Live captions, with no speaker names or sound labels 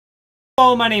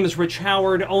Hello, my name is Rich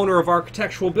Howard, owner of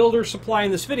Architectural Builder Supply.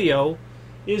 In this video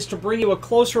is to bring you a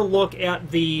closer look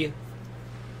at the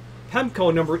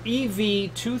Pemko number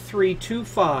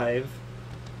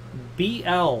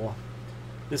EV2325BL.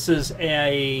 This is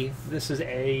a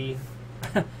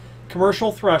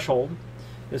commercial threshold.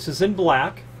 This is in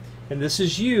black, and this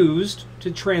is used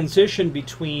to transition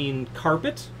between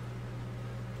carpet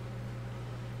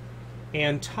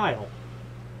and tile.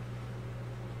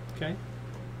 Okay.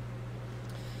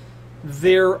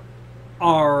 There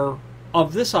are,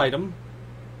 of this item,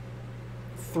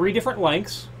 3 different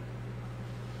lengths.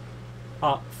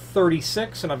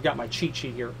 36, and I've got my cheat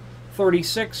sheet here,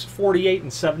 36, 48,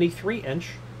 and 73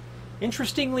 inch.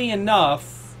 Interestingly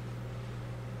enough,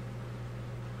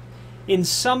 in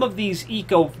some of these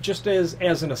just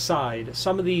as an aside,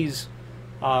 some of these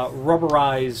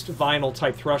rubberized vinyl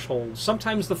type thresholds,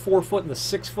 sometimes the 4-foot and the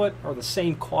 6-foot are the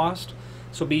same cost.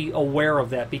 So be aware of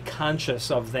that. Be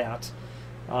conscious of that.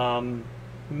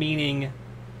 Meaning,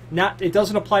 it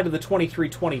doesn't apply to the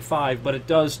 2325, but it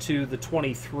does to the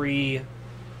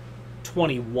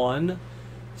 2321.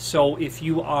 So if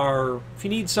you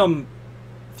need some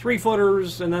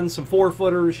 3-footers and then some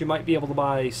 4-footers, you might be able to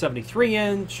buy 73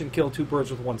 inch and kill 2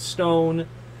 birds with 1 stone.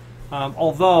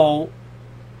 Although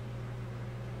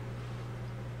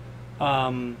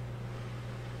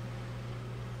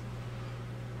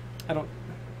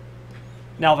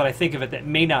now that I think of it, that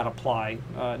may not apply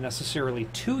necessarily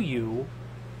to you,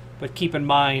 but keep in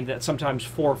mind that sometimes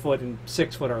 4-foot and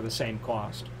 6-foot are the same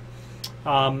cost.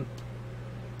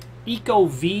 Eco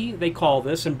V, they call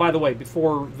this, and by the way,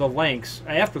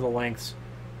 after the lengths,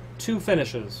 2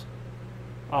 finishes.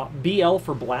 BL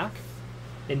for black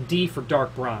and D for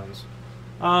dark bronze.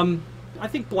 I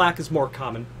think black is more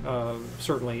common,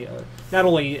 certainly. Not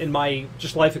only in my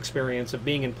just life experience of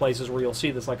being in places where you'll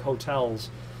see this, like hotels,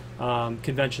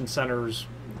 convention centers,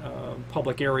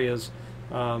 public areas,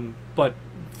 but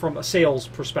from a sales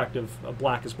perspective,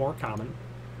 black is more common.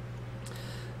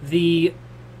 The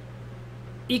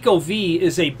Eco V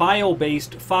is a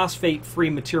bio-based, phosphate-free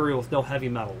material with no heavy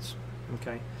metals.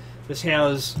 Okay, this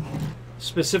has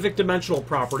specific dimensional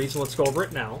properties. Let's go over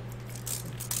it now.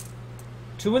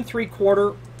 2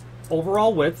 3/4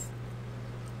 overall width.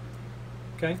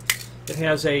 Okay, it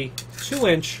has a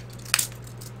 2-inch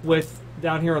width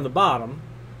down here on the bottom,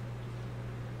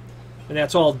 and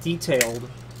that's all detailed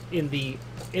in the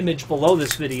image below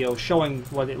this video showing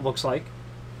what it looks like.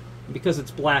 And because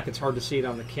it's black, it's hard to see it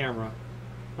on the camera.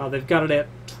 They've got it at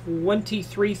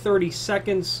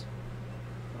 23/32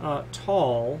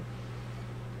 tall.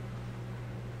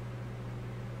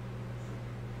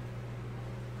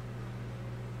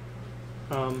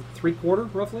 Three-quarter,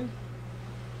 roughly.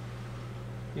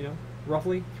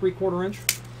 Roughly 3/4 inch.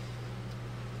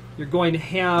 You're going to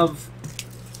have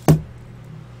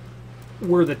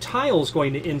where the tile is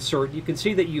going to insert. You can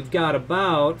see that you've got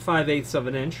about 5/8 of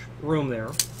an inch room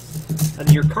there,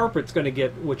 and your carpet's going to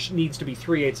get, which needs to be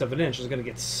 3/8 of an inch, is going to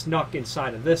get snuck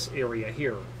inside of this area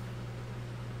here.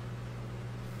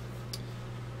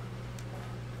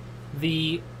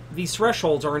 These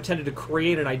thresholds are intended to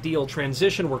create an ideal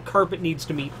transition where carpet needs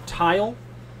to meet tile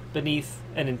beneath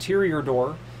an interior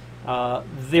door.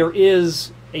 There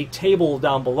is a table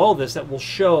down below this that will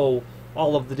show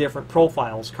all of the different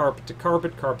profiles: carpet to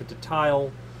carpet, carpet to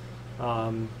tile,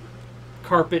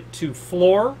 carpet to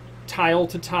floor, tile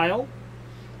to tile.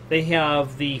 They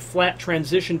have the flat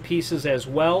transition pieces as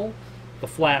well, the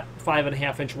flat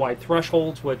 5.5 inch wide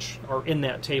thresholds, which are in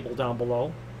that table down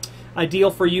below.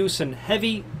 Ideal for use in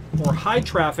heavy or high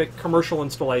traffic commercial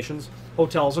installations,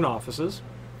 hotels and offices.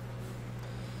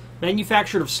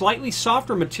 Manufactured of slightly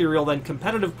softer material than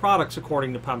competitive products,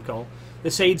 according to Pemko.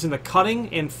 This aids in the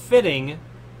cutting and fitting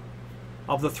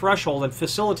of the threshold and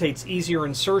facilitates easier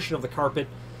insertion of the carpet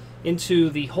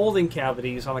into the holding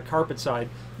cavities on the carpet side,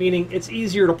 meaning it's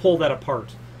easier to pull that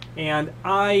apart. And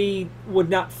I would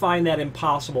not find that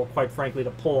impossible, quite frankly,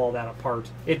 to pull all that apart.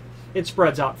 It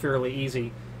spreads out fairly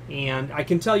easy, and I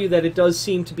can tell you that it does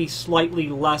seem to be slightly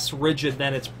less rigid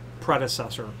than its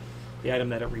predecessor, the item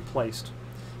that it replaced.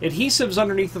 Adhesives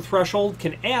underneath the threshold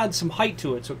can add some height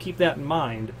to it, so keep that in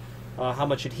mind, how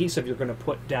much adhesive you're going to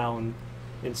put down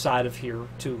inside of here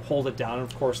to hold it down. And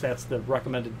of course, that's the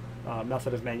recommended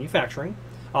method of manufacturing,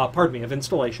 of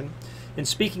installation. And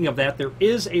speaking of that, there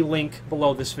is a link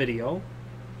below this video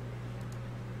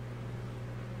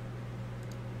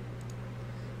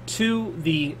to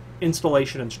the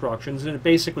installation instructions, and it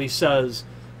basically says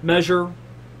measure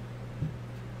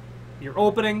your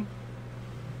opening,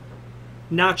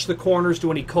 notch the corners, do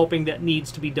any coping that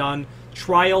needs to be done,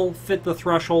 trial fit the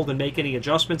threshold and make any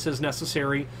adjustments as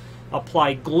necessary.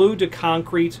 apply glue to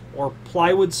concrete or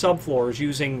plywood subfloors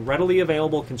using readily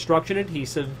available construction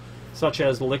adhesive such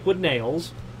as Liquid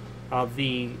Nails,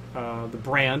 the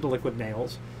brand Liquid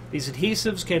Nails. These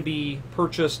adhesives can be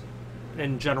purchased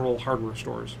in general hardware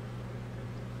stores.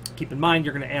 Keep in mind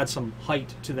you're going to add some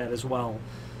height to that as well.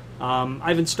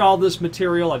 I've installed this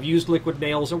material. I've used Liquid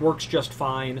Nails. It works just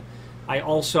fine. I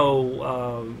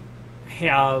also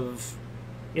have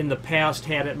in the past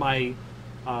had at my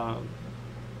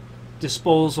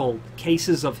disposal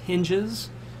cases of hinges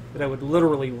that I would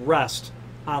literally rest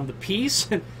on the piece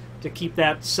to keep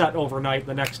that set overnight.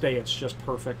 The next day it's just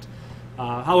perfect.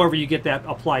 However, you get that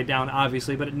applied down,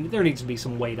 obviously, but there needs to be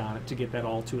some weight on it to get that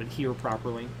all to adhere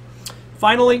properly.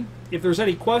 Finally, if there's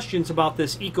any questions about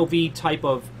this Ecov type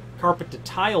of carpet to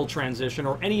tile transition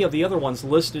or any of the other ones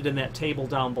listed in that table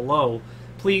down below,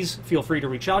 please feel free to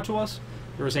reach out to us.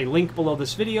 There is a link below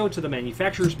this video to the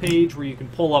manufacturer's page where you can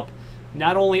pull up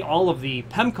not only all of the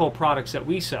Pemko products that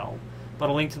we sell, but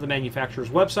a link to the manufacturer's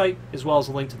website, as well as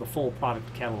a link to the full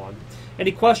product catalog.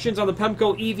 Any questions on the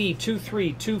Pemko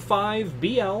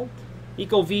EV2325BL,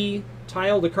 Ecov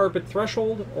tile to carpet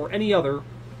threshold, or any other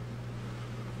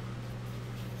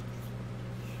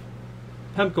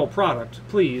Pemko product,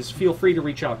 please feel free to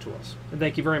reach out to us. And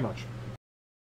thank you very much.